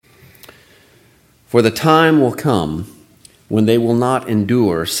For the time will come when they will not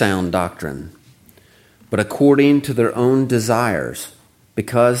endure sound doctrine, but according to their own desires,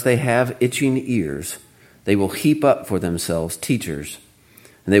 because they have itching ears, they will heap up for themselves teachers,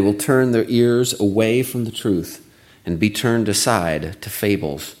 and they will turn their ears away from the truth and be turned aside to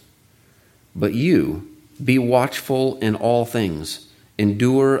fables. But you, be watchful in all things,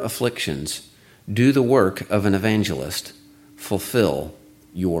 endure afflictions, do the work of an evangelist, fulfill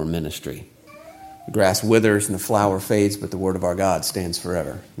your ministry. The grass withers and the flower fades, but the word of our God stands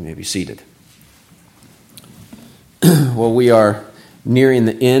forever. You may be seated. Well, we are nearing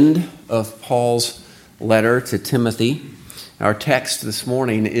the end of Paul's letter to Timothy. Our text this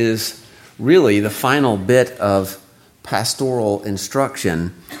morning is really the final bit of pastoral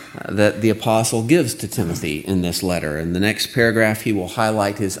instruction that the apostle gives to Timothy in this letter. In the next paragraph, he will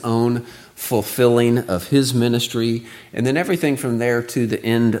highlight his own fulfilling of his ministry, and then everything from there to the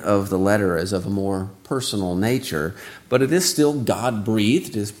end of the letter is of a more personal nature. But it is still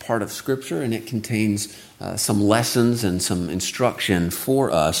God-breathed, is part of Scripture, and it contains some lessons and some instruction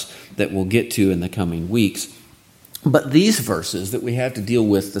for us that we'll get to in the coming weeks. But these verses that we have to deal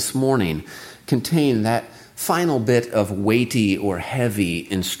with this morning contain that final bit of weighty or heavy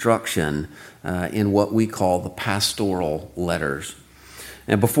instruction in what we call the pastoral letters.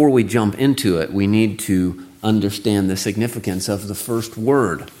 And before we jump into it, we need to understand the significance of the first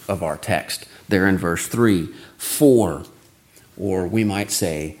word of our text, there in verse 3, for, or we might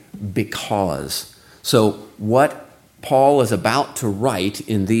say, because. So what Paul is about to write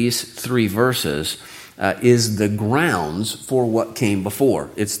in these three verses is the grounds for what came before.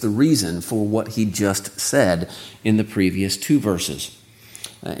 It's the reason for what he just said in the previous two verses.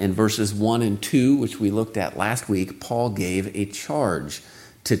 In verses 1 and 2, which we looked at last week, Paul gave a charge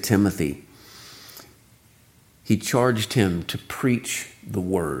to Timothy. He charged him to preach the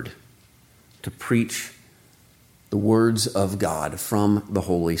word, to preach the words of God from the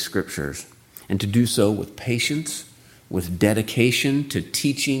Holy Scriptures, and to do so with patience, with dedication to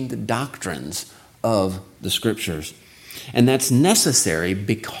teaching the doctrines of the Scriptures. And that's necessary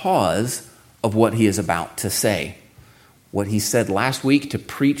because of what he is about to say. What he said last week to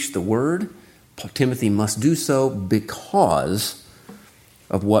preach the word, Timothy must do so because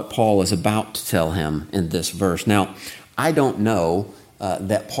of what Paul is about to tell him in this verse. Now, I don't know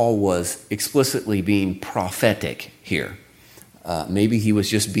that Paul was explicitly being prophetic here. Maybe he was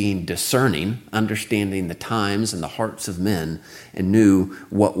just being discerning, understanding the times and the hearts of men, and knew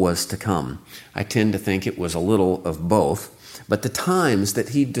what was to come. I tend to think it was a little of both. But the times that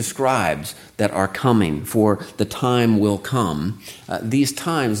he describes that are coming, for the time will come, these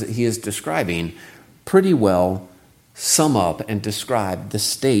times that he is describing pretty well sum up and describe the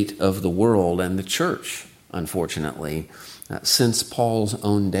state of the world and the church, unfortunately, since Paul's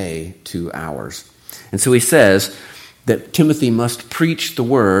own day to ours. And so he says that Timothy must preach the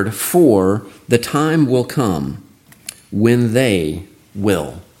word, for the time will come when they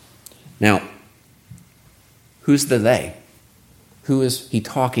will. Now, who's the they? Who is he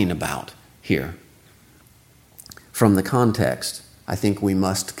talking about here? From the context, I think we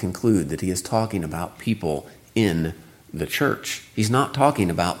must conclude that he is talking about people in the church. He's not talking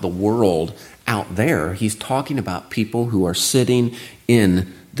about the world out there. He's talking about people who are sitting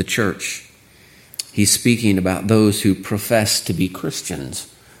in the church. He's speaking about those who profess to be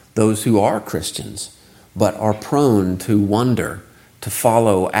Christians, those who are Christians, but are prone to wander, to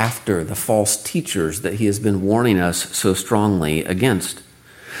follow after the false teachers that he has been warning us so strongly against.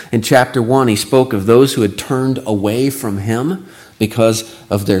 In chapter 1, he spoke of those who had turned away from him because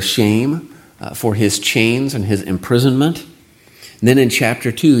of their shame for his chains and his imprisonment. And then in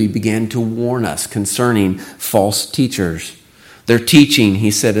chapter 2, he began to warn us concerning false teachers. Their teaching,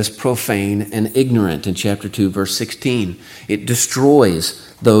 he said, is profane and ignorant in chapter 2, verse 16. It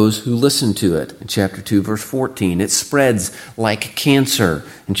destroys those who listen to it in chapter 2, verse 14. It spreads like cancer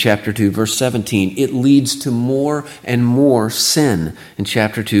in chapter 2, verse 17. It leads to more and more sin in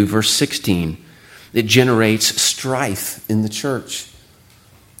chapter 2, verse 16. It generates strife in the church.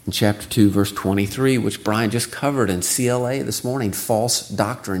 In chapter 2, verse 23, which Brian just covered in CLA this morning, false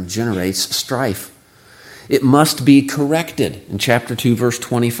doctrine generates strife. It must be corrected in chapter 2, verse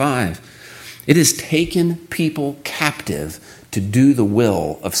 25. It has taken people captive to do the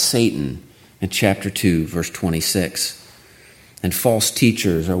will of Satan in chapter 2, verse 26. And false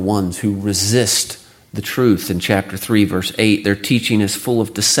teachers are ones who resist the truth in chapter 3, verse 8. Their teaching is full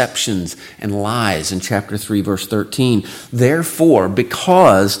of deceptions and lies in chapter 3, verse 13. Therefore,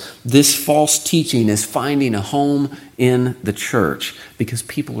 because this false teaching is finding a home in the church, because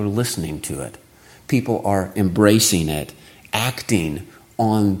people are listening to it, people are embracing it, acting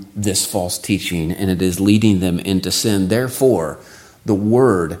on this false teaching, and it is leading them into sin. Therefore, the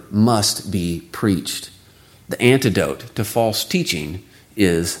word must be preached. The antidote to false teaching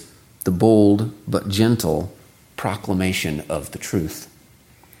is the bold but gentle proclamation of the truth.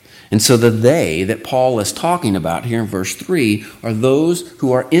 And so the they that Paul is talking about here in verse 3 are those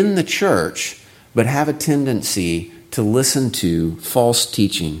who are in the church but have a tendency to listen to false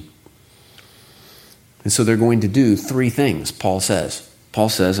teaching. And so they're going to do three things, Paul says. Paul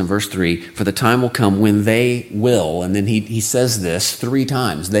says in verse 3, for the time will come when they will, and then he says this three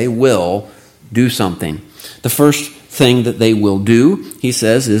times, they will do something. The first thing that they will do, he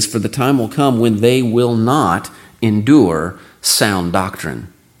says, is for the time will come when they will not endure sound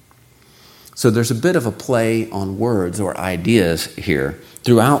doctrine. So there's a bit of a play on words or ideas here.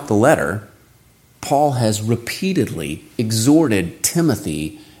 Throughout the letter, Paul has repeatedly exhorted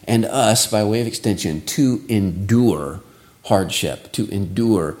Timothy and us, by way of extension, to endure hardship, to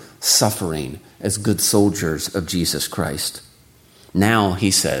endure suffering as good soldiers of Jesus Christ. Now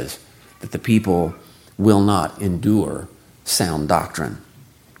he says that the people will not endure sound doctrine.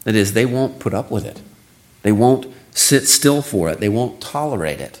 That is, they won't put up with it. They won't sit still for it. They won't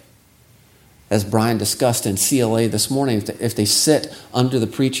tolerate it. As Brian discussed in CLA this morning, if they sit under the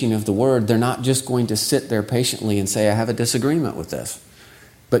preaching of the word, they're not just going to sit there patiently and say, I have a disagreement with this,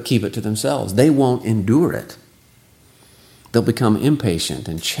 but keep it to themselves. They won't endure it. They'll become impatient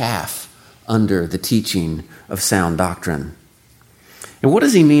and chafe under the teaching of sound doctrine. And what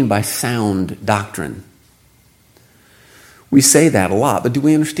does he mean by sound doctrine? We say that a lot, but do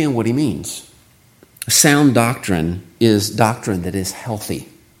we understand what he means? Sound doctrine is doctrine that is healthy,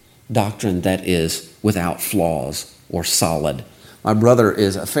 doctrine that is without flaws or solid. My brother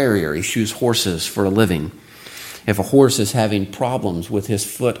is a farrier. He shoes horses for a living. If a horse is having problems with his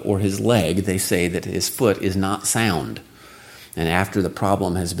foot or his leg, they say that his foot is not sound. And after the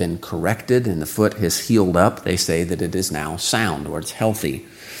problem has been corrected and the foot has healed up, they say that it is now sound or it's healthy.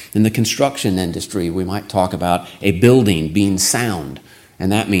 In the construction industry, we might talk about a building being sound, and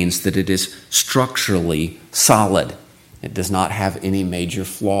that means that it is structurally solid. It does not have any major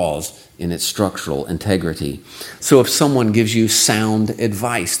flaws in its structural integrity. So if someone gives you sound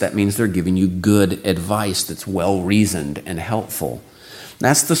advice, that means they're giving you good advice that's well-reasoned and helpful.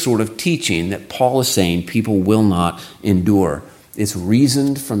 That's the sort of teaching that Paul is saying people will not endure. It's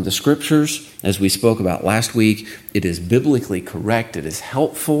reasoned from the scriptures, as we spoke about last week. It is biblically correct. It is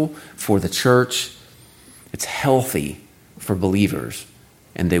helpful for the church. It's healthy for believers,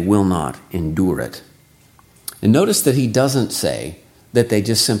 and they will not endure it. And notice that he doesn't say that they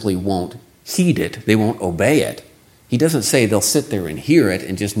just simply won't heed it. They won't obey it. He doesn't say they'll sit there and hear it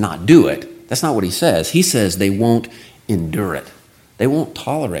and just not do it. That's not what he says. He says they won't endure it. They won't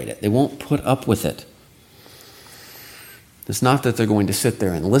tolerate it. They won't put up with it. It's not that they're going to sit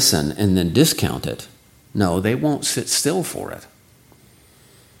there and listen and then discount it. No, they won't sit still for it.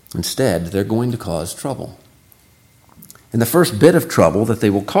 Instead, they're going to cause trouble. And the first bit of trouble that they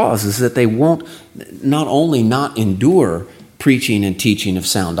will cause is that they won't not only not endure preaching and teaching of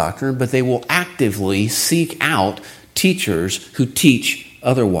sound doctrine, but they will actively seek out teachers who teach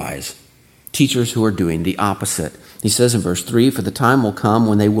otherwise, teachers who are doing the opposite. He says in verse 3, for the time will come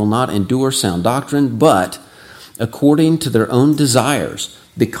when they will not endure sound doctrine, but according to their own desires,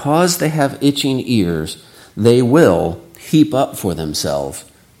 because they have itching ears, they will heap up for themselves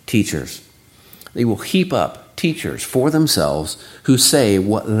teachers. They will heap up teachers for themselves who say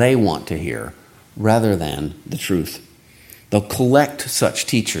what they want to hear rather than the truth. They'll collect such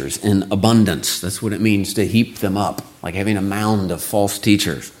teachers in abundance. That's what it means to heap them up, like having a mound of false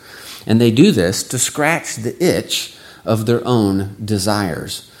teachers. And they do this to scratch the itch of their own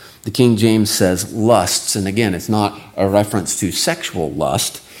desires. The King James says lusts, and again, it's not a reference to sexual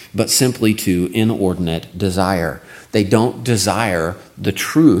lust, but simply to inordinate desire. They don't desire the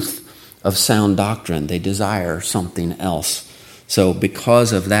truth of sound doctrine. They desire something else. So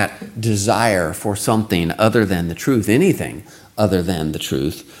because of that desire for something other than the truth, anything other than the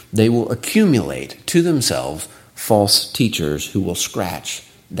truth, they will accumulate to themselves false teachers who will scratch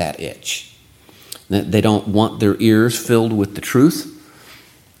that itch. They don't want their ears filled with the truth,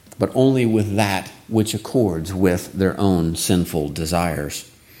 but only with that which accords with their own sinful desires.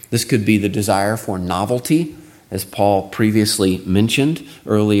 This could be the desire for novelty, as Paul previously mentioned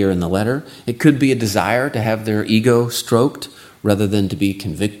earlier in the letter. It could be a desire to have their ego stroked rather than to be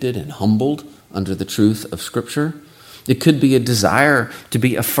convicted and humbled under the truth of Scripture. It could be a desire to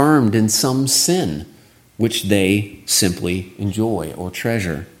be affirmed in some sin, which they simply enjoy or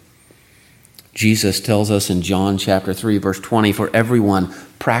treasure. Jesus tells us in John chapter 3, verse 20, for everyone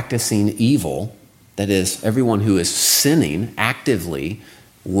practicing evil that is, everyone who is sinning, actively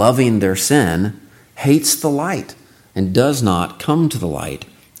loving their sin, hates the light and does not come to the light,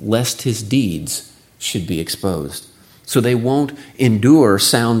 lest his deeds should be exposed. So they won't endure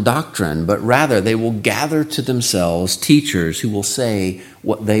sound doctrine, but rather they will gather to themselves teachers who will say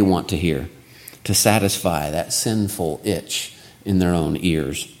what they want to hear to satisfy that sinful itch in their own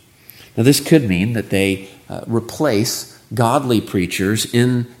ears. Now, this could mean that they replace godly preachers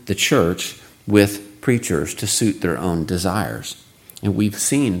in the church with preachers to suit their own desires. And we've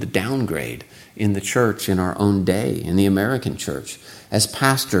seen the downgrade in the church in our own day, in the American church, as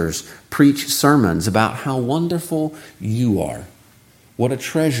pastors preach sermons about how wonderful you are, what a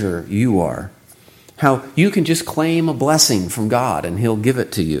treasure you are, how you can just claim a blessing from God and He'll give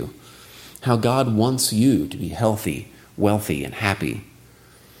it to you, how God wants you to be healthy, wealthy, and happy.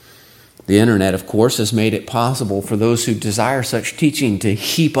 The internet, of course, has made it possible for those who desire such teaching to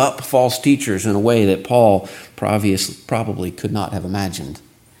heap up false teachers in a way that Paul probably could not have imagined.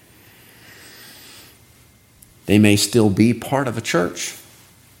 They may still be part of a church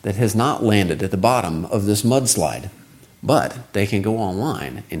that has not landed at the bottom of this mudslide, but they can go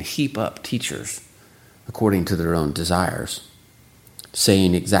online and heap up teachers according to their own desires,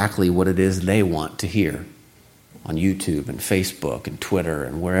 saying exactly what it is they want to hear on YouTube and Facebook and Twitter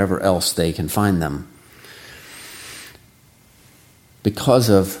and wherever else they can find them. Because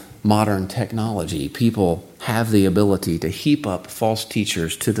of modern technology, people have the ability to heap up false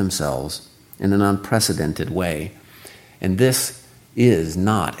teachers to themselves in an unprecedented way. And this is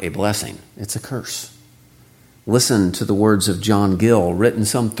not a blessing. It's a curse. Listen to the words of John Gill, written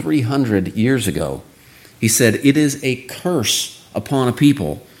some 300 years ago. He said, "It is a curse upon a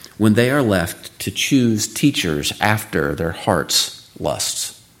people when they are left to choose teachers after their heart's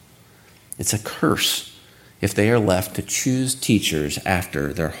lusts." It's a curse if they are left to choose teachers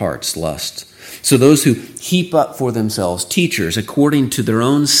after their heart's lusts. So those who heap up for themselves teachers according to their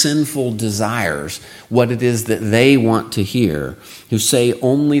own sinful desires, what it is that they want to hear, who say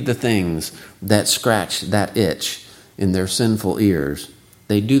only the things that scratch that itch in their sinful ears,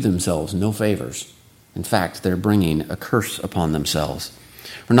 they do themselves no favors. In fact, they're bringing a curse upon themselves.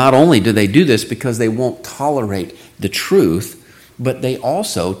 For not only do they do this because they won't tolerate the truth, but they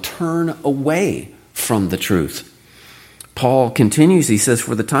also turn away from the truth. Paul continues, he says,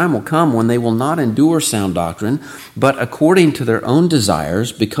 "For the time will come when they will not endure sound doctrine, but according to their own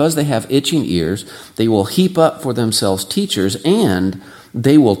desires, because they have itching ears, they will heap up for themselves teachers, and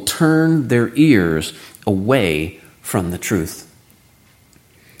they will turn their ears away from the truth."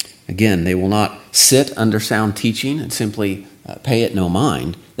 Again, they will not sit under sound teaching and simply pay it no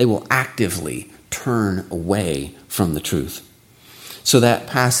mind. They will actively turn away from the truth. So that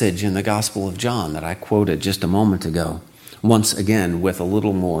passage in the Gospel of John that I quoted just a moment ago, once again with a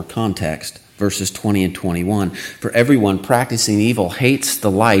little more context, verses 20 and 21, "For everyone practicing evil hates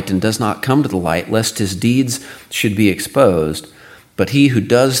the light and does not come to the light, lest his deeds should be exposed. But he who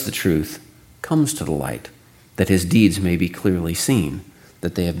does the truth comes to the light, that his deeds may be clearly seen,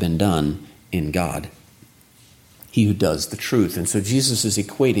 that they have been done in God." He who does the truth. And so Jesus is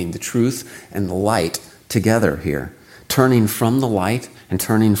equating the truth and the light together here. Turning from the light and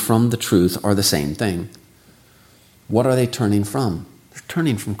turning from the truth are the same thing. What are they turning from? They're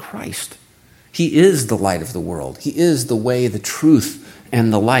turning from Christ. He is the light of the world. He is the way, the truth,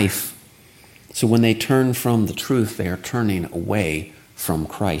 and the life. So when they turn from the truth, they are turning away from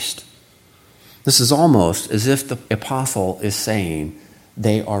Christ. This is almost as if the apostle is saying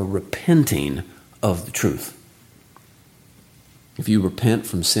they are repenting of the truth. If you repent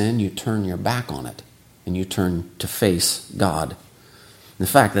from sin, you turn your back on it and you turn to face God. In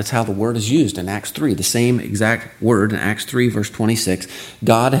fact, that's how the word is used in Acts 3, the same exact word in Acts 3, verse 26.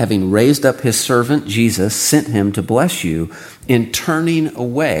 "God, having raised up his servant Jesus, sent him to bless you in turning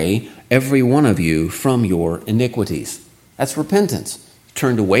away every one of you from your iniquities." That's repentance. You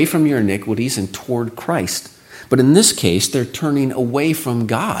turned away from your iniquities and toward Christ. But in this case, they're turning away from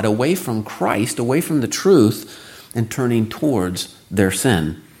God, away from Christ, away from the truth, and turning towards their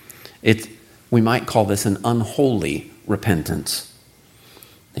sin. We might call this an unholy repentance.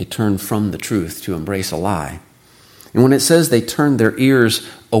 They turn from the truth to embrace a lie. And when it says they turn their ears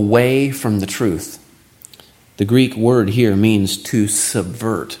away from the truth, the Greek word here means to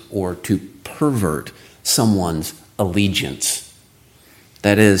subvert or to pervert someone's allegiance.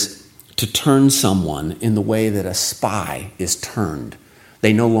 That is, to turn someone in the way that a spy is turned.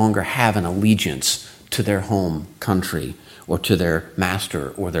 They no longer have an allegiance to their home country or to their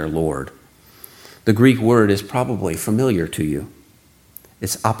master or their Lord. The Greek word is probably familiar to you.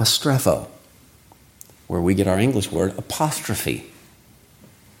 It's apostrepho, where we get our English word apostrophe.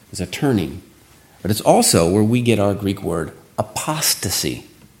 It's a turning But it's also where we get our Greek word apostasy,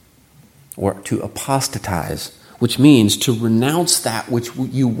 or to apostatize, which means to renounce that which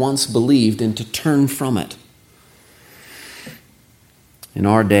you once believed and to turn from it. In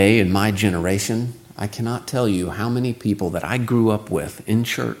our day, in my generation, I cannot tell you how many people that I grew up with in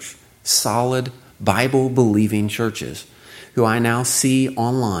church, solid Bible-believing churches, who I now see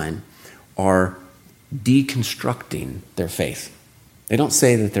online are deconstructing their faith. They don't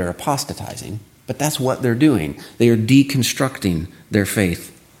say that they're apostatizing, but that's what they're doing. They are deconstructing their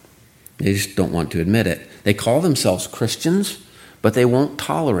faith. They just don't want to admit it. They call themselves Christians, but they won't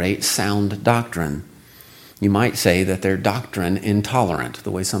tolerate sound doctrine. You might say that they're doctrine intolerant,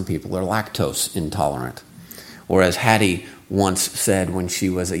 the way some people are lactose intolerant. Or as Hattie once said when she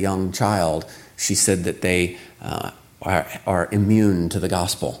was a young child, she said that they are immune to the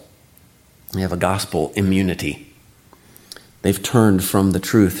gospel. They have a gospel immunity. They've turned from the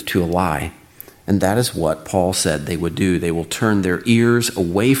truth to a lie. And that is what Paul said they would do. They will turn their ears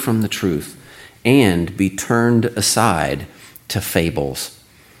away from the truth and be turned aside to fables.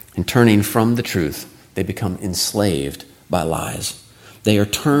 And turning from the truth, they become enslaved by lies. They are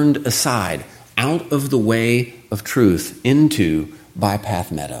turned aside out of the way of truth into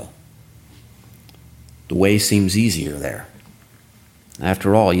bypath meadow. The way seems easier there.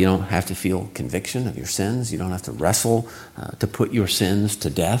 After all, you don't have to feel conviction of your sins. You don't have to wrestle to put your sins to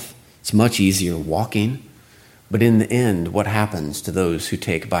death. It's much easier walking. But in the end, what happens to those who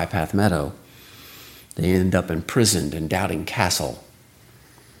take bypath meadow? They end up imprisoned in Doubting Castle,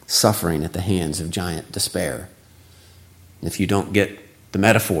 suffering at the hands of giant despair. And if you don't get the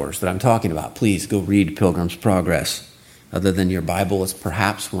metaphors that I'm talking about, please go read Pilgrim's Progress. Other than your Bible, it's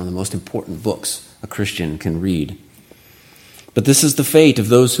perhaps one of the most important books a Christian can read. But this is the fate of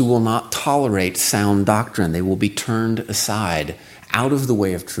those who will not tolerate sound doctrine. They will be turned aside out of the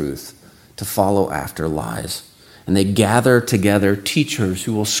way of truth to follow after lies. And they gather together teachers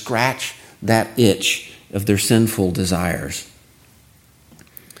who will scratch that itch of their sinful desires.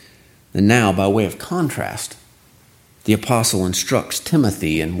 And now, by way of contrast, the apostle instructs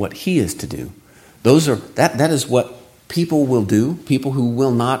Timothy in what he is to do. That is what people will do. People who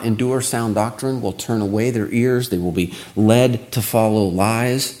will not endure sound doctrine will turn away their ears. They will be led to follow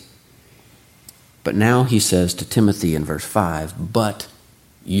lies. But now he says to Timothy in verse 5, but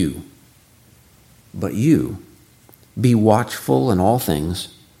you, be watchful in all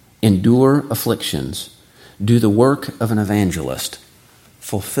things, endure afflictions, do the work of an evangelist,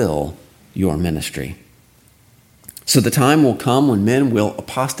 fulfill your ministry. So the time will come when men will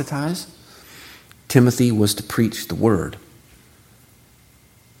apostatize. Timothy was to preach the word.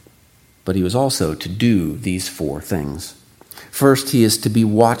 But he was also to do these 4 things. First, he is to be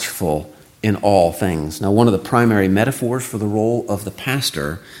watchful in all things. Now, one of the primary metaphors for the role of the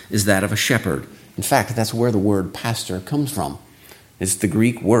pastor is that of a shepherd. In fact, that's where the word pastor comes from. It's the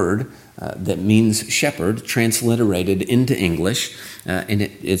Greek word that means shepherd, transliterated into English, and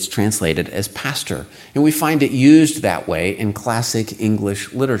it's translated as pastor. And we find it used that way in classic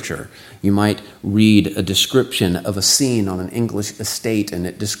English literature. You might read a description of a scene on an English estate, and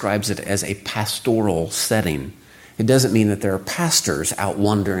it describes it as a pastoral setting. It doesn't mean that there are pastors out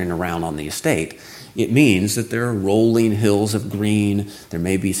wandering around on the estate. It means that there are rolling hills of green. There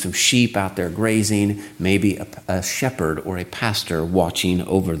may be some sheep out there grazing, maybe a shepherd or a pastor watching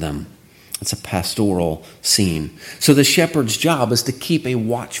over them. It's a pastoral scene. So the shepherd's job is to keep a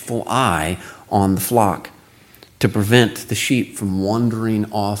watchful eye on the flock, to prevent the sheep from wandering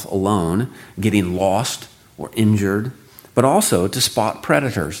off alone, getting lost or injured, but also to spot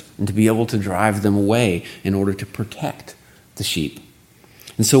predators and to be able to drive them away in order to protect the sheep.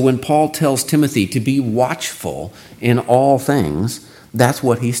 And so when Paul tells Timothy to be watchful in all things, that's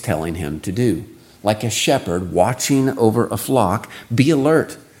what he's telling him to do. Like a shepherd watching over a flock, be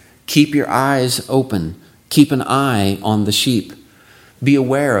alert. Keep your eyes open. Keep an eye on the sheep. Be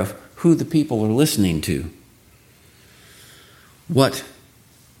aware of who the people are listening to.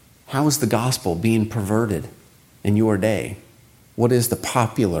 How is the gospel being perverted in your day? What is the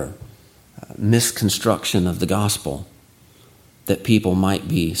popular misconstruction of the gospel that people might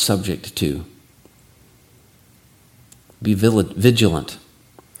be subject to? Be vigilant.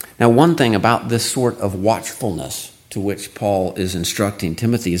 Now, one thing about this sort of watchfulness to which Paul is instructing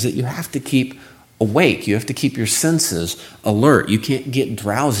Timothy is that you have to keep awake. You have to keep your senses alert. You can't get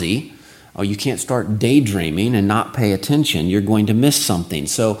drowsy, or you can't start daydreaming and not pay attention. You're going to miss something.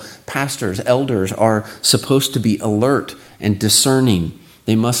 So pastors, elders are supposed to be alert and discerning.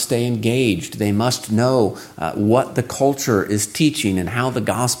 They must stay engaged. They must know what the culture is teaching and how the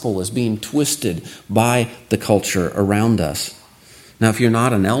gospel is being twisted by the culture around us. Now, if you're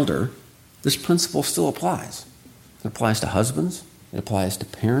not an elder, this principle still applies. It applies to husbands, it applies to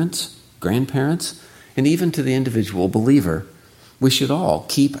parents, grandparents, and even to the individual believer. We should all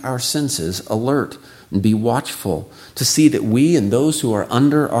keep our senses alert and be watchful to see that we and those who are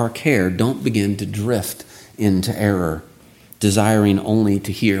under our care don't begin to drift into error, desiring only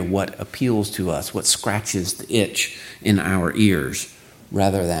to hear what appeals to us, what scratches the itch in our ears,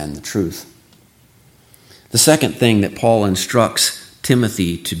 rather than the truth. The second thing that Paul instructs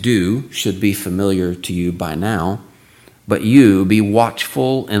Timothy to do should be familiar to you by now. But you be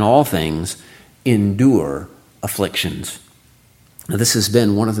watchful in all things, endure afflictions. Now, this has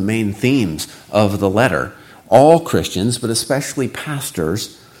been one of the main themes of the letter. All Christians, but especially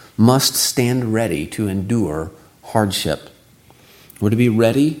pastors, must stand ready to endure hardship. We're to be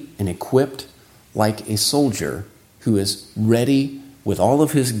ready and equipped like a soldier who is ready with all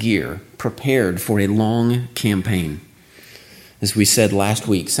of his gear, prepared for a long campaign. As we said last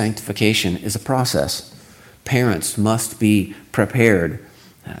week, sanctification is a process. Parents must be prepared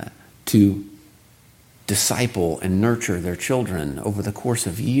to disciple and nurture their children over the course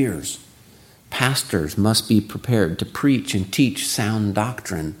of years. Pastors must be prepared to preach and teach sound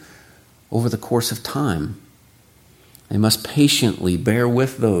doctrine over the course of time. They must patiently bear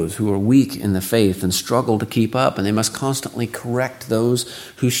with those who are weak in the faith and struggle to keep up, and they must constantly correct those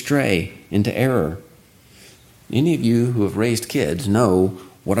who stray into error. Any of you who have raised kids know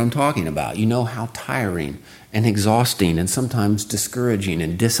what I'm talking about. You know how tiring and exhausting and sometimes discouraging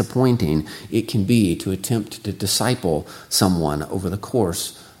and disappointing it can be to attempt to disciple someone over the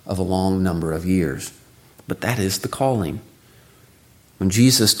course of a long number of years. But that is the calling. When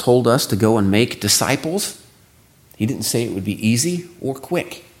Jesus told us to go and make disciples, he didn't say it would be easy or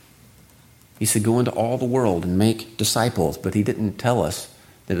quick. He said go into all the world and make disciples, but he didn't tell us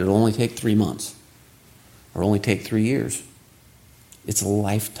that it would only take 3 months or only take 3 years. It's a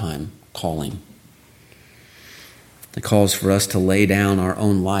lifetime calling. It calls for us to lay down our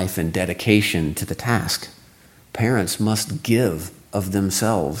own life in dedication to the task. Parents must give of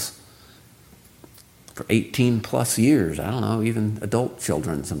themselves for 18 plus years. I don't know, even adult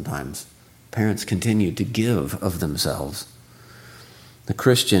children sometimes. Parents continue to give of themselves. The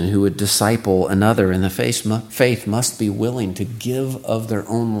Christian who would disciple another in the faith must be willing to give of their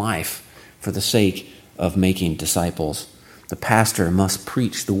own life for the sake of making disciples. The pastor must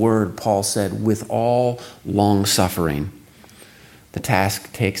preach the word, Paul said, with all long-suffering. The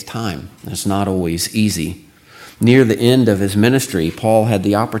task takes time. It's not always easy. Near the end of his ministry, Paul had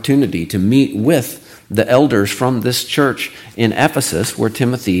the opportunity to meet with the elders from this church in Ephesus, where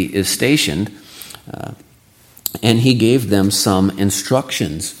Timothy is stationed, and he gave them some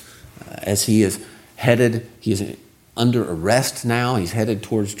instructions as he is under arrest now. He's headed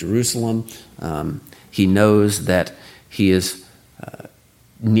towards Jerusalem. He knows that he is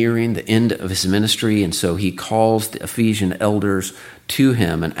nearing the end of his ministry, and so he calls the Ephesian elders to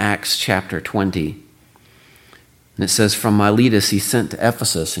him in Acts chapter 20. And it says, from Miletus he sent to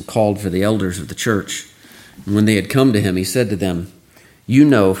Ephesus and called for the elders of the church. And when they had come to him, he said to them, you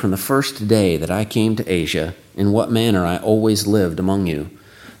know from the first day that I came to Asia in what manner I always lived among you,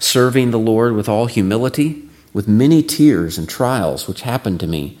 serving the Lord with all humility, with many tears and trials which happened to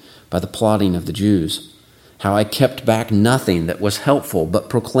me by the plotting of the Jews. How I kept back nothing that was helpful, but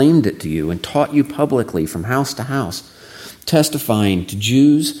proclaimed it to you and taught you publicly from house to house, testifying to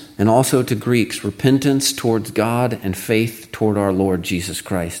Jews and also to Greeks repentance towards God and faith toward our Lord Jesus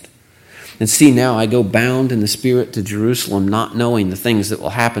Christ. And see, now I go bound in the Spirit to Jerusalem, not knowing the things that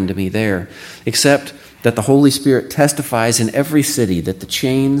will happen to me there, except that the Holy Spirit testifies in every city that the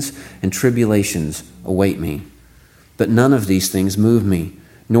chains and tribulations await me. But none of these things move me,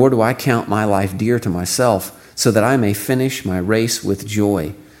 nor do I count my life dear to myself, so that I may finish my race with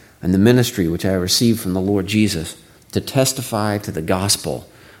joy and the ministry which I received from the Lord Jesus, to testify to the gospel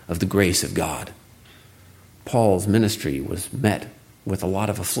of the grace of God. Paul's ministry was met with a lot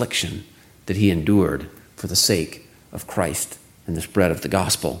of affliction that he endured for the sake of Christ and the spread of the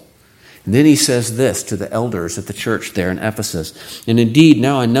gospel. And then he says this to the elders at the church there in Ephesus, and indeed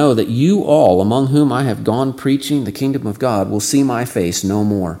now I know that you all, among whom I have gone preaching the kingdom of God, will see my face no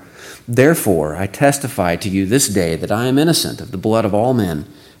more. Therefore I testify to you this day that I am innocent of the blood of all men,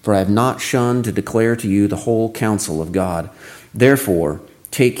 for I have not shunned to declare to you the whole counsel of God. Therefore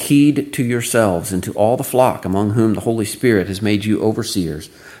take heed to yourselves and to all the flock among whom the Holy Spirit has made you overseers,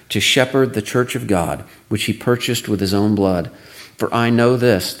 to shepherd the church of God, which he purchased with his own blood. For I know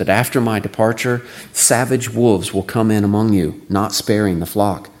this, that after my departure, savage wolves will come in among you, not sparing the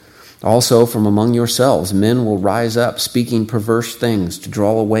flock. Also from among yourselves men will rise up, speaking perverse things, to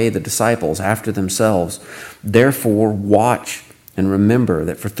draw away the disciples after themselves. Therefore watch And remember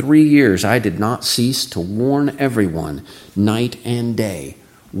that for 3 years I did not cease to warn everyone night and day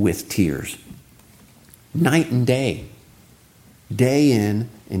with tears. Night and day in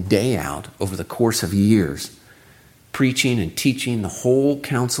and day out over the course of years, preaching and teaching the whole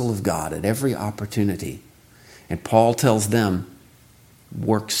counsel of God at every opportunity. And Paul tells them,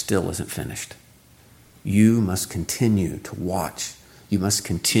 work still isn't finished. You must continue to watch. You must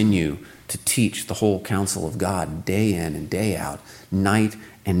continue to teach the whole counsel of God day in and day out, night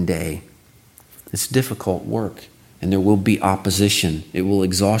and day. It's difficult work, and there will be opposition. It will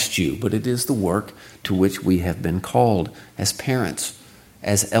exhaust you, but it is the work to which we have been called as parents,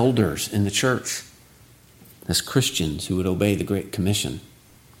 as elders in the church, as Christians who would obey the Great Commission.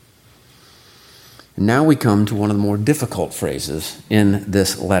 And now we come to one of the more difficult phrases in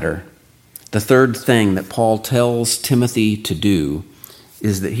this letter. The third thing that Paul tells Timothy to do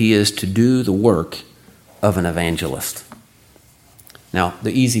is that he is to do the work of an evangelist. Now,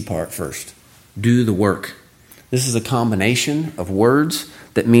 the easy part first. Do the work. This is a combination of words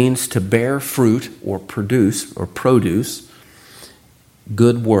that means to bear fruit or produce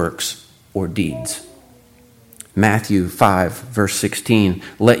good works or deeds. Matthew 5, verse 16,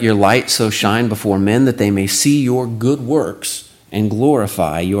 let your light so shine before men that they may see your good works and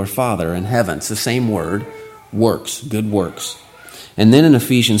glorify your Father in heaven. It's the same word, works, good works. And then in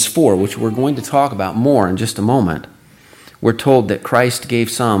Ephesians 4, which we're going to talk about more in just a moment, we're told that Christ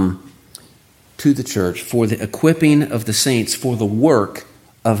gave some to the church for the equipping of the saints for the work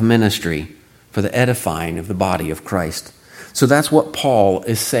of ministry, for the edifying of the body of Christ. So that's what Paul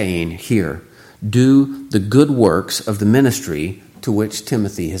is saying here. Do the good works of the ministry to which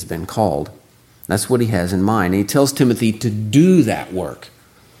Timothy has been called. That's what he has in mind. And he tells Timothy to do that work.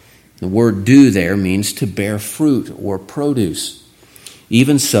 The word do there means to bear fruit or produce.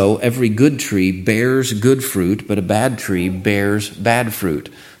 Even so, every good tree bears good fruit, but a bad tree bears bad fruit.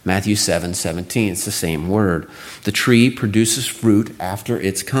 Matthew 7:17, it's the same word. The tree produces fruit after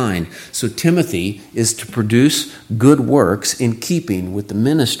its kind. So Timothy is to produce good works in keeping with the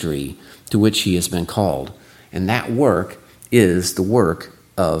ministry to which he has been called. And that work is the work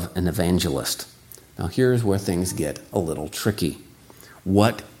of an evangelist. Now here's where things get a little tricky.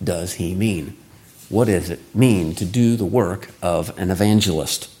 What does he mean? What does it mean to do the work of an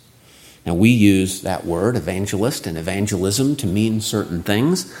evangelist? Now we use that word, evangelist, and evangelism to mean certain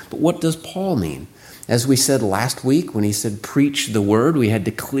things, but what does Paul mean? As we said last week when he said preach the word, we had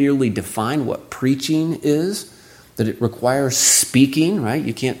to clearly define what preaching is, that it requires speaking, right?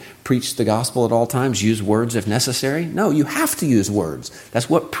 You can't preach the gospel at all times, use words if necessary. No, you have to use words. That's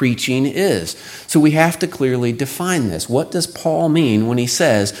what preaching is. So we have to clearly define this. What does Paul mean when he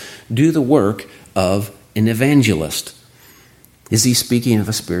says, do the work of an evangelist? Is he speaking of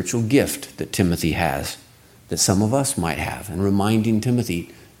a spiritual gift that Timothy has, that some of us might have, and reminding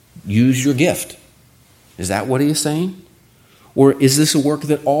Timothy, use your gift? Is that what he is saying? Or is this a work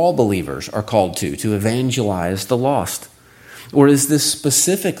that all believers are called to evangelize the lost? Or is this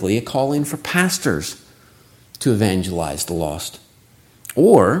specifically a calling for pastors to evangelize the lost?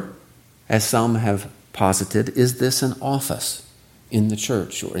 Or, as some have posited, is this an office in the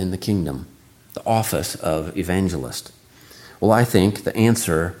church or in the kingdom? The office of evangelist? Well, I think the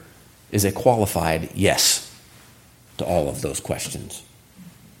answer is a qualified yes to all of those questions.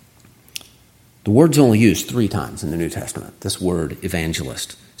 The word's only used 3 times in the New Testament, this word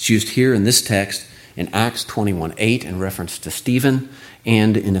evangelist. It's used here in this text in Acts 21:8 in reference to Stephen,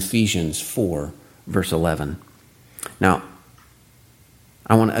 and in Ephesians 4, verse 11. Now,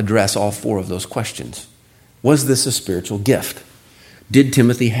 I want to address all 4 of those questions. Was this a spiritual gift? Did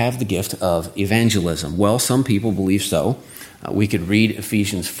Timothy have the gift of evangelism? Well, some people believe so. We could read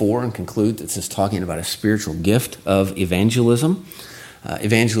Ephesians 4 and conclude that this is talking about a spiritual gift of evangelism.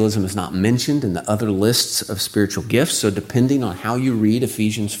 Evangelism is not mentioned in the other lists of spiritual gifts, so depending on how you read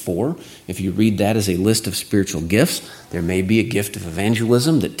Ephesians 4, if you read that as a list of spiritual gifts, there may be a gift of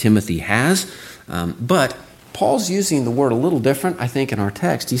evangelism that Timothy has, but Paul's using the word a little different, I think, in our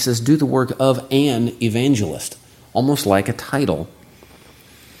text. He says, do the work of an evangelist, almost like a title.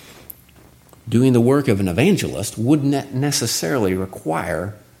 Doing the work of an evangelist wouldn't necessarily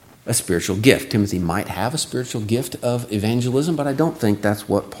require a spiritual gift. Timothy might have a spiritual gift of evangelism, but I don't think that's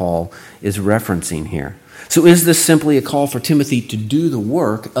what Paul is referencing here. So is this simply a call for Timothy to do the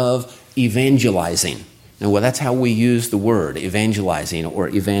work of evangelizing? Now, well, that's how we use the word, evangelizing or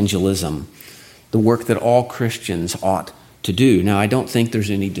evangelism, the work that all Christians ought to do. Now, I don't think there's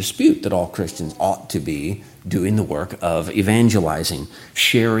any dispute that all Christians ought to be doing the work of evangelizing,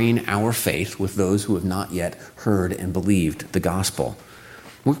 sharing our faith with those who have not yet heard and believed the gospel.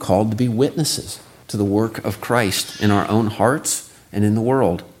 We're called to be witnesses to the work of Christ in our own hearts and in the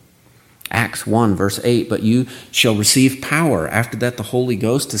world. Acts 1, verse 8, but you shall receive power. After that, the Holy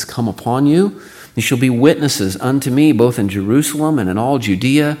Ghost has come upon you. You shall be witnesses unto me, both in Jerusalem and in all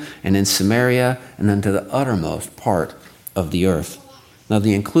Judea and in Samaria and unto the uttermost part of the earth. Now,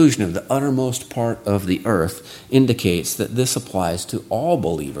 the inclusion of the uttermost part of the earth indicates that this applies to all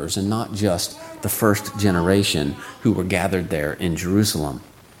believers and not just the first generation who were gathered there in Jerusalem.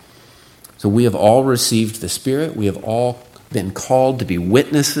 So we have all received the Spirit. We have all been called to be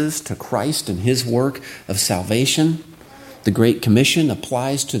witnesses to Christ and his work of salvation. The Great Commission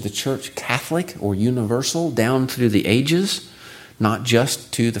applies to the church Catholic or universal down through the ages, not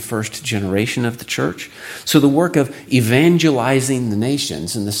just to the first generation of the church. So the work of evangelizing the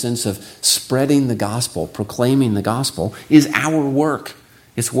nations in the sense of spreading the gospel, proclaiming the gospel, is our work.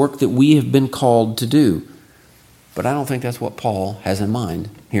 It's work that we have been called to do. But I don't think that's what Paul has in mind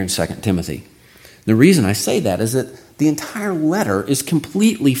here in 2 Timothy. The reason I say that is that the entire letter is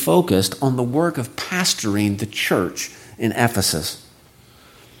completely focused on the work of pastoring the church in Ephesus,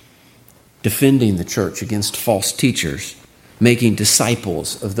 defending the church against false teachers, making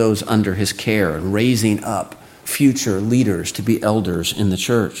disciples of those under his care, and raising up future leaders to be elders in the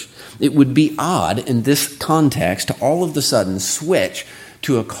church. It would be odd in this context to all of a sudden switch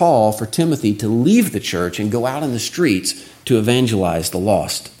to a call for Timothy to leave the church and go out in the streets to evangelize the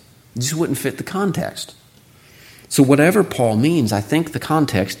lost. It just wouldn't fit the context. So whatever Paul means, I think the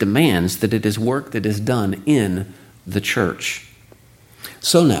context demands that it is work that is done in the church.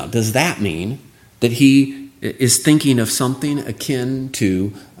 So now, does that mean that he is thinking of something akin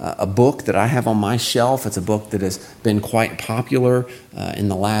to a book that I have on my shelf? It's a book that has been quite popular in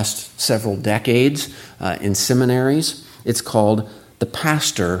the last several decades in seminaries. It's called The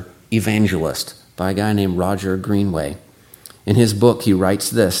Pastor Evangelist by a guy named Roger Greenway. In his book, he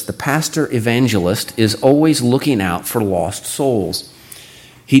writes this: the pastor evangelist is always looking out for lost souls.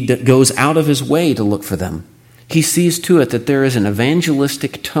 He goes out of his way to look for them. He sees to it that there is an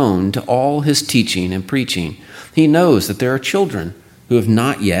evangelistic tone to all his teaching and preaching. He knows that there are children who have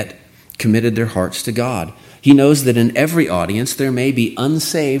not yet committed their hearts to God. He knows that in every audience there may be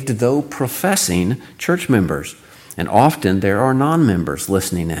unsaved, though professing, church members, and often there are non-members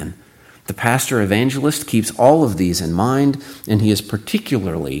listening in. The pastor evangelist keeps all of these in mind, and he is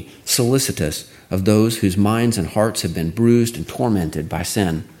particularly solicitous of those whose minds and hearts have been bruised and tormented by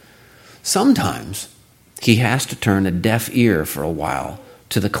sin. Sometimes he has to turn a deaf ear for a while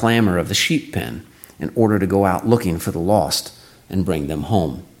to the clamor of the sheep pen in order to go out looking for the lost and bring them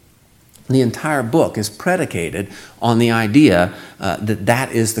home. The entire book is predicated on the idea that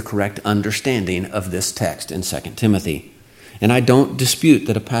that is the correct understanding of this text in 2 Timothy. And I don't dispute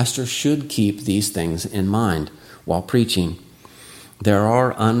that a pastor should keep these things in mind while preaching. There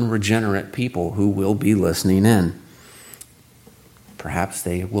are unregenerate people who will be listening in. Perhaps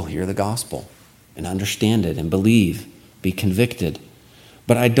they will hear the gospel and understand it and believe, be convicted.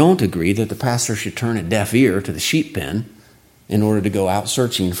 But I don't agree that the pastor should turn a deaf ear to the sheep pen in order to go out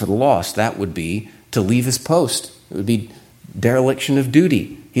searching for the lost. That would be to leave his post. It would be dereliction of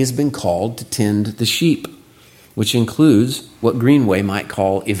duty. He has been called to tend the sheep, which includes what Greenway might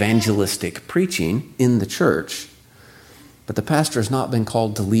call evangelistic preaching in the church. But the pastor has not been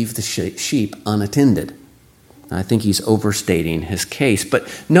called to leave the sheep unattended. I think he's overstating his case.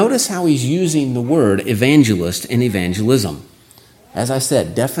 But notice how he's using the word evangelist and evangelism. As I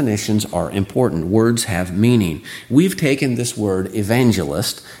said, definitions are important. Words have meaning. We've taken this word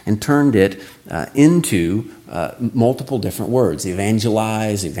evangelist and turned it into multiple different words.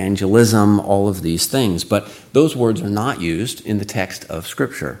 Evangelize, evangelism, all of these things. But those words are not used in the text of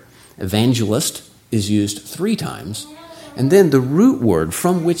Scripture. Evangelist is used 3 times. And then the root word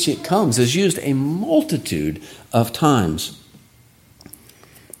from which it comes is used a multitude of times.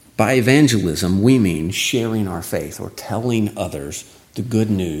 By evangelism, we mean sharing our faith or telling others the good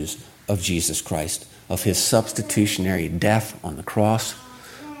news of Jesus Christ, of his substitutionary death on the cross,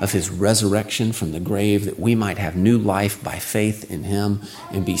 of his resurrection from the grave, that we might have new life by faith in him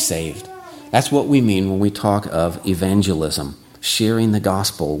and be saved. That's what we mean when we talk of evangelism, sharing the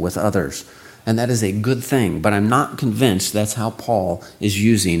gospel with others. And that is a good thing, but I'm not convinced that's how Paul is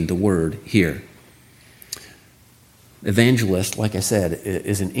using the word here. Evangelist, like I said,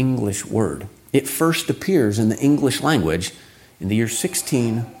 is an English word. It first appears in the English language in the year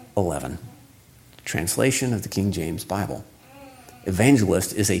 1611, translation of the King James Bible.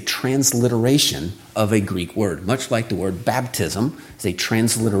 Evangelist is a transliteration of a Greek word. Much like the word baptism is a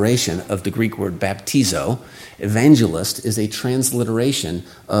transliteration of the Greek word baptizo, evangelist is a transliteration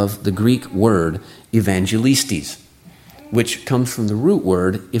of the Greek word evangelistes, which comes from the root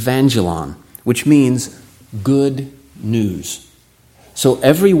word evangelon, which means good news. So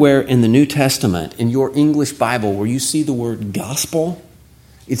everywhere in the New Testament, in your English Bible, where you see the word gospel,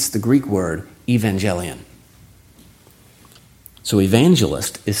 it's the Greek word evangelion. So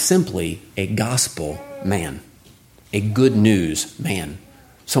evangelist is simply a gospel man, a good news man,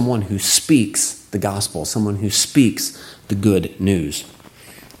 someone who speaks the gospel, someone who speaks the good news.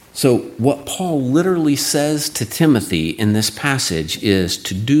 So what Paul literally says to Timothy in this passage is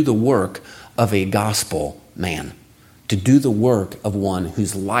to do the work of a gospel man, to do the work of one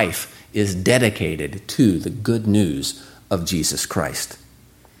whose life is dedicated to the good news of Jesus Christ.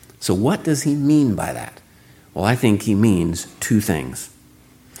 So what does he mean by that? Well, I think he means two things.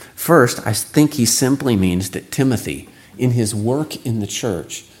 First, I think he simply means that Timothy, in his work in the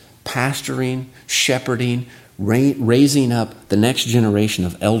church, pastoring, shepherding, raising up the next generation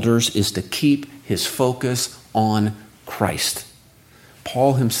of elders, is to keep his focus on Christ.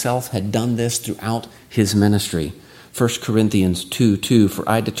 Paul himself had done this throughout his ministry. 1 Corinthians 2:2, for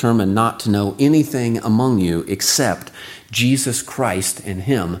I determined not to know anything among you except Jesus Christ and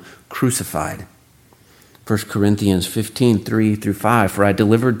him crucified. 1 Corinthians 15:3-5, for I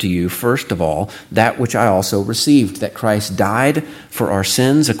delivered to you first of all that which I also received, that Christ died for our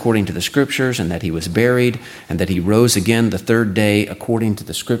sins according to the Scriptures, and that he was buried, and that he rose again the third day according to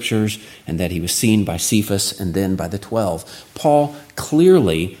the Scriptures, and that he was seen by Cephas and then by the 12. Paul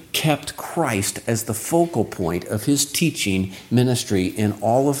clearly kept Christ as the focal point of his teaching ministry in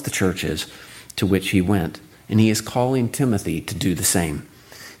all of the churches to which he went, and he is calling Timothy to do the same.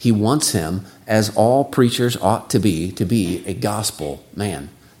 He wants him, as all preachers ought to be a gospel man,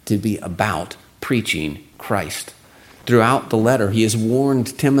 to be about preaching Christ. Throughout the letter, he has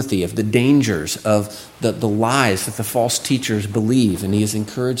warned Timothy of the dangers of the lies that the false teachers believe, and he is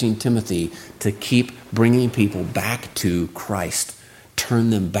encouraging Timothy to keep bringing people back to Christ. Turn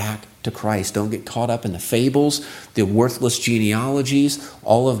them back to Christ. Don't get caught up in the fables, the worthless genealogies,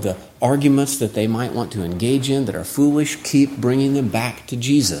 all of the arguments that they might want to engage in that are foolish. Keep bringing them back to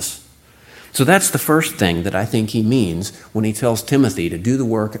Jesus. So that's the first thing that I think he means when he tells Timothy to do the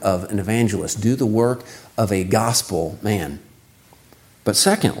work of an evangelist, do the work of a gospel man. But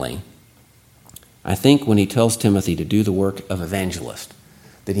secondly, I think when he tells Timothy to do the work of evangelist,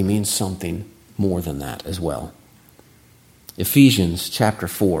 that he means something more than that as well. Ephesians chapter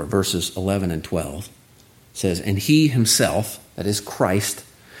 4, verses 11 and 12 says, and he himself, that is Christ,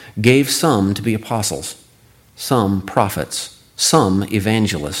 gave some to be apostles, some prophets, some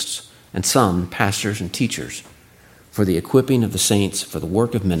evangelists, and some pastors and teachers, for the equipping of the saints, for the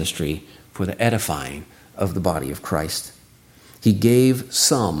work of ministry, for the edifying of the body of Christ. He gave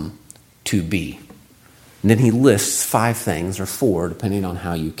some to be. And then he lists 5 things, or 4, depending on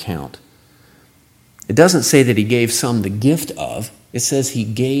how you count. It doesn't say that he gave some the gift of. It says he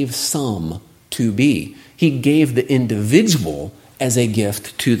gave some to be. He gave the individual as a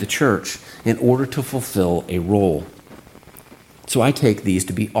gift to the church in order to fulfill a role. So I take these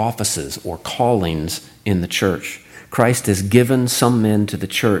to be offices or callings in the church. Christ has given some men to the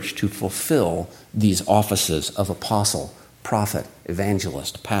church to fulfill these offices of apostle, prophet,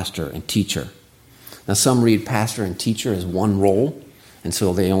 evangelist, pastor, and teacher. Now some read pastor and teacher as one role, and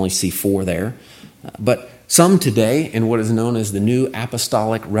so they only see 4 there. But some today, in what is known as the New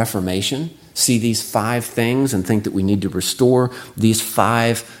Apostolic Reformation, see these 5 things and think that we need to restore these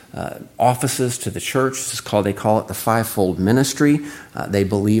 5 offices to the church. They call it the fivefold ministry. They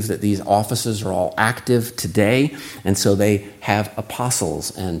believe that these offices are all active today, and so they have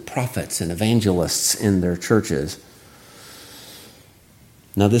apostles and prophets and evangelists in their churches.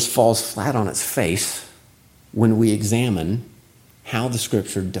 Now this falls flat on its face when we examine how the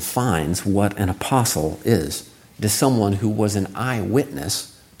Scripture defines what an apostle is. It is someone who was an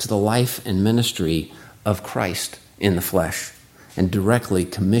eyewitness to the life and ministry of Christ in the flesh and directly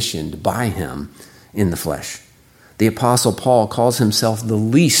commissioned by him in the flesh. The Apostle Paul calls himself the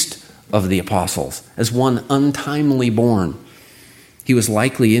least of the apostles, as one untimely born. He was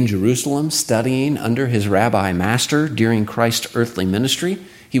likely in Jerusalem studying under his rabbi master during Christ's earthly ministry.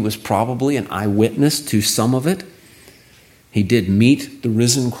 He was probably an eyewitness to some of it. He did meet the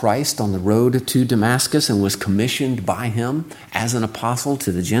risen Christ on the road to Damascus and was commissioned by him as an apostle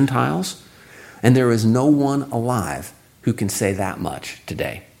to the Gentiles. And there is no one alive who can say that much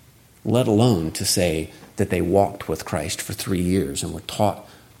today, let alone to say that they walked with Christ for 3 years and were taught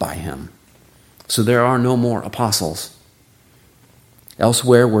by him. So there are no more apostles.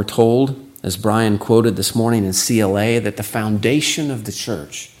 Elsewhere we're told, as Brian quoted this morning in CLA, that the foundation of the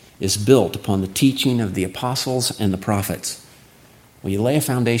church is built upon the teaching of the apostles and the prophets. Well, you lay a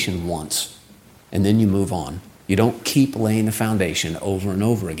foundation once, and then you move on. You don't keep laying the foundation over and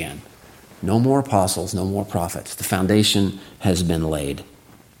over again. No more apostles, no more prophets. The foundation has been laid.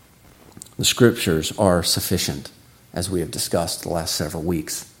 The scriptures are sufficient, as we have discussed the last several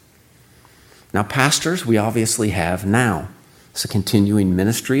weeks. Now, pastors, we obviously have now. It's a continuing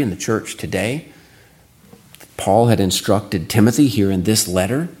ministry in the church today. Paul had instructed Timothy here in this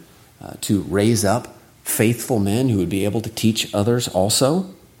letter to raise up faithful men who would be able to teach others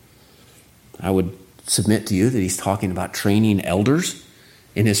also. I would submit to you that he's talking about training elders.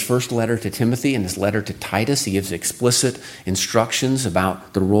 In his first letter to Timothy and his letter to Titus, he gives explicit instructions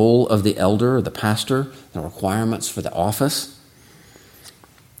about the role of the elder or the pastor, the requirements for the office.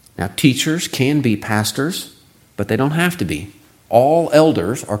 Now, teachers can be pastors, but they don't have to be. All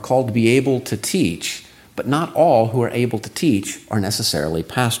elders are called to be able to teach, but not all who are able to teach are necessarily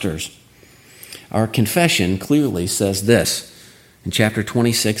pastors. Our confession clearly says this in chapter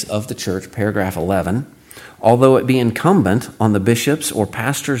 26 of the church, paragraph 11, although it be incumbent on the bishops or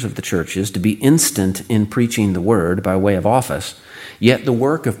pastors of the churches to be instant in preaching the word by way of office, yet the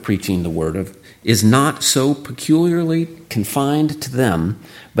work of preaching the word is not so peculiarly confined to them,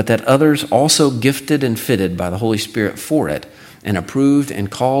 but that others also gifted and fitted by the Holy Spirit for it, and approved and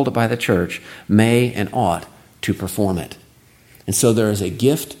called by the church, may and ought to perform it. And so there is a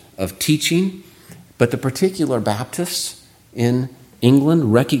gift of teaching, but the particular Baptists in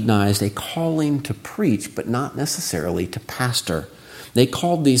England recognized a calling to preach, but not necessarily to pastor. They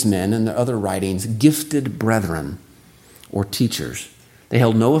called these men in their other writings gifted brethren or teachers. They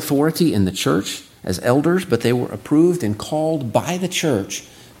held no authority in the church as elders, but they were approved and called by the church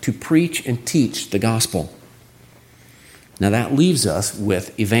to preach and teach the gospel. Now that leaves us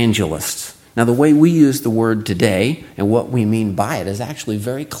with evangelists. Now the way we use the word today and what we mean by it is actually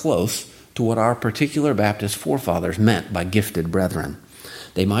very close to what our particular Baptist forefathers meant by gifted brethren.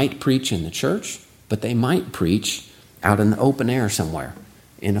 They might preach in the church, but they might preach out in the open air somewhere,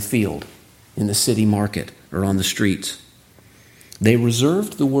 in a field, in the city market, or on the streets. They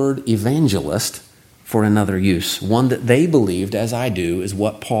reserved the word evangelist for another use, one that they believed, as I do, is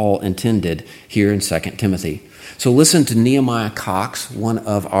what Paul intended here in 2 Timothy. So listen to Nehemiah Cox, one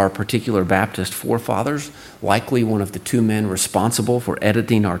of our particular Baptist forefathers, likely one of the two men responsible for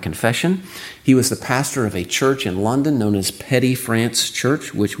editing our confession. He was the pastor of a church in London known as Petty France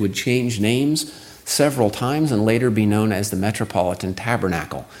Church, which would change names several times and later be known as the Metropolitan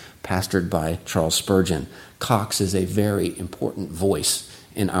Tabernacle, pastored by Charles Spurgeon. Cox is a very important voice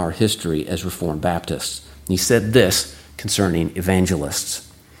in our history as Reformed Baptists. He said this concerning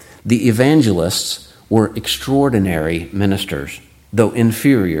evangelists. The evangelists were extraordinary ministers, though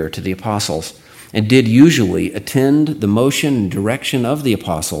inferior to the apostles, and did usually attend the motion and direction of the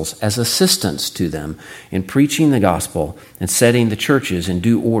apostles as assistants to them in preaching the gospel and setting the churches in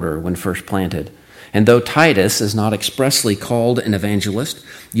due order when first planted. And though Titus is not expressly called an evangelist,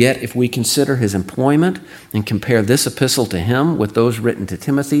 yet if we consider his employment and compare this epistle to him with those written to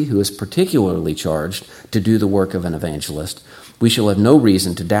Timothy, who is particularly charged to do the work of an evangelist, we shall have no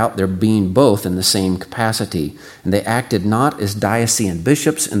reason to doubt their being both in the same capacity. And they acted not as diocesan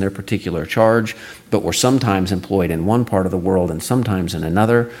bishops in their particular charge, but were sometimes employed in one part of the world and sometimes in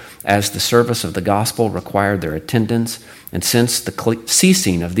another, as the service of the gospel required their attendance. And since the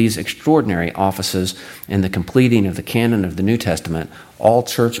ceasing of these extraordinary offices and the completing of the canon of the New Testament, all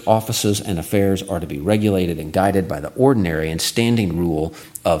church offices and affairs are to be regulated and guided by the ordinary and standing rule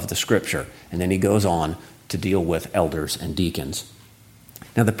of the Scripture. And then he goes on to deal with elders and deacons.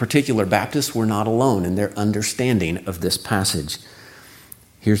 Now, the particular Baptists were not alone in their understanding of this passage.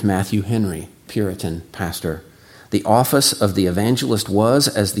 Here's Matthew Henry, Puritan pastor. The office of the evangelist was,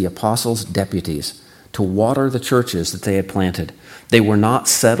 as the apostles' deputies, to water the churches that they had planted. They were not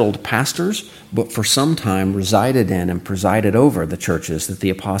settled pastors, but for some time resided in and presided over the churches that the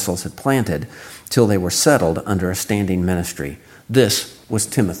apostles had planted till they were settled under a standing ministry. This was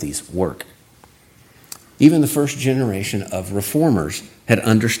Timothy's work. Even the first generation of reformers had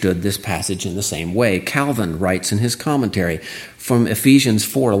understood this passage in the same way. Calvin writes in his commentary, from Ephesians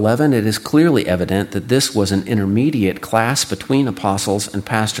 4:11, it is clearly evident that this was an intermediate class between apostles and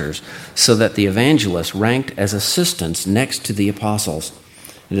pastors, so that the evangelists ranked as assistants next to the apostles.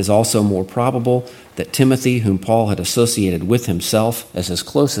 It is also more probable that Timothy, whom Paul had associated with himself as his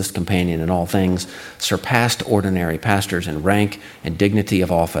closest companion in all things, surpassed ordinary pastors in rank and dignity of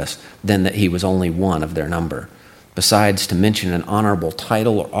office, than that he was only one of their number. Besides, to mention an honorable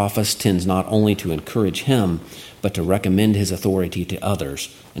title or office tends not only to encourage him, but to recommend his authority to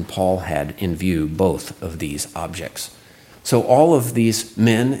others, and Paul had in view both of these objects. So all of these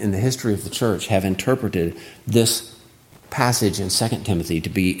men in the history of the church have interpreted this passage in 2 Timothy to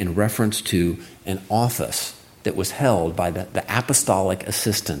be in reference to an office that was held by the apostolic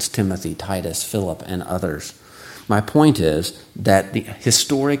assistants, Timothy, Titus, Philip, and others. My point is that the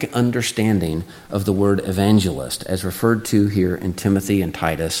historic understanding of the word evangelist, as referred to here in Timothy and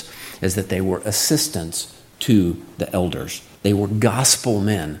Titus, is that they were assistants to the elders. They were gospel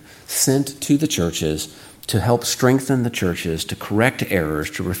men sent to the churches to help strengthen the churches, to correct errors,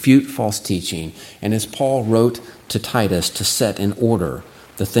 to refute false teaching, and as Paul wrote to Titus, to set in order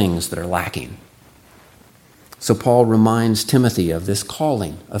the things that are lacking. So Paul reminds Timothy of this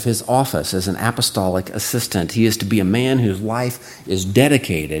calling, of his office as an apostolic assistant. He is to be a man whose life is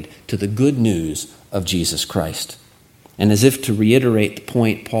dedicated to the good news of Jesus Christ. And as if to reiterate the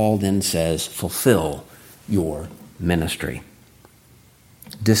point, Paul then says, fulfill your ministry.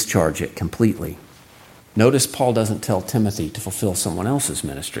 Discharge it completely. Notice Paul doesn't tell Timothy to fulfill someone else's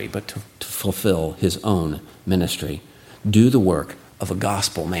ministry, but to fulfill his own ministry. Do the work of a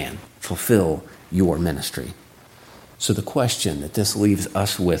gospel man. Fulfill your ministry. So the question that this leaves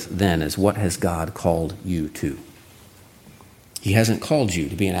us with then is, what has God called you to? He hasn't called you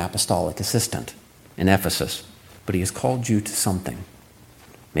to be an apostolic assistant in Ephesus, but he has called you to something.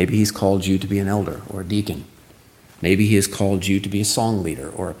 Maybe he's called you to be an elder or a deacon. Maybe he has called you to be a song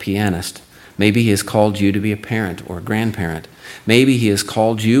leader or a pianist. Maybe he has called you to be a parent or a grandparent. Maybe he has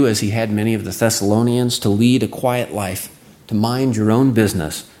called you, as he had many of the Thessalonians, to lead a quiet life, to mind your own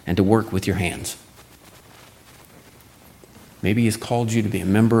business, and to work with your hands. Maybe he has called you to be a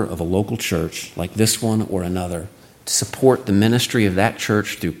member of a local church like this one or another, to support the ministry of that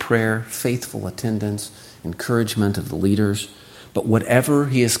church through prayer, faithful attendance, encouragement of the leaders. But whatever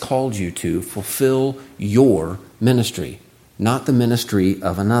he has called you to, fulfill your ministry, not the ministry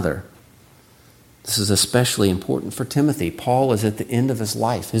of another. This is especially important for Timothy. Paul is at the end of his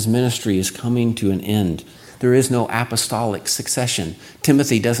life. His ministry is coming to an end. There is no apostolic succession.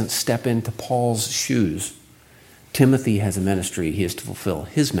 Timothy doesn't step into Paul's shoes. Timothy has a ministry. He is to fulfill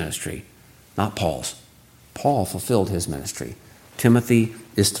his ministry, not Paul's. Paul fulfilled his ministry. Timothy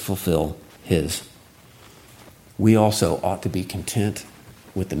is to fulfill his. We also ought to be content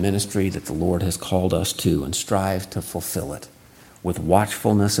with the ministry that the Lord has called us to and strive to fulfill it with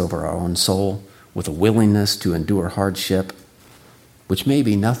watchfulness over our own soul, with a willingness to endure hardship, which may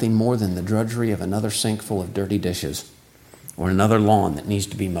be nothing more than the drudgery of another sink full of dirty dishes, or another lawn that needs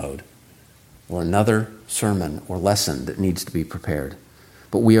to be mowed, or another sermon or lesson that needs to be prepared.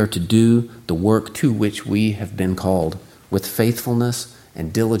 But we are to do the work to which we have been called with faithfulness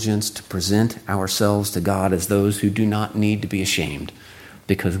and diligence, to present ourselves to God as those who do not need to be ashamed,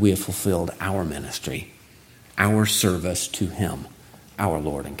 because we have fulfilled our ministry, our service to him, our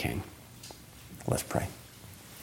Lord and King. Let's pray.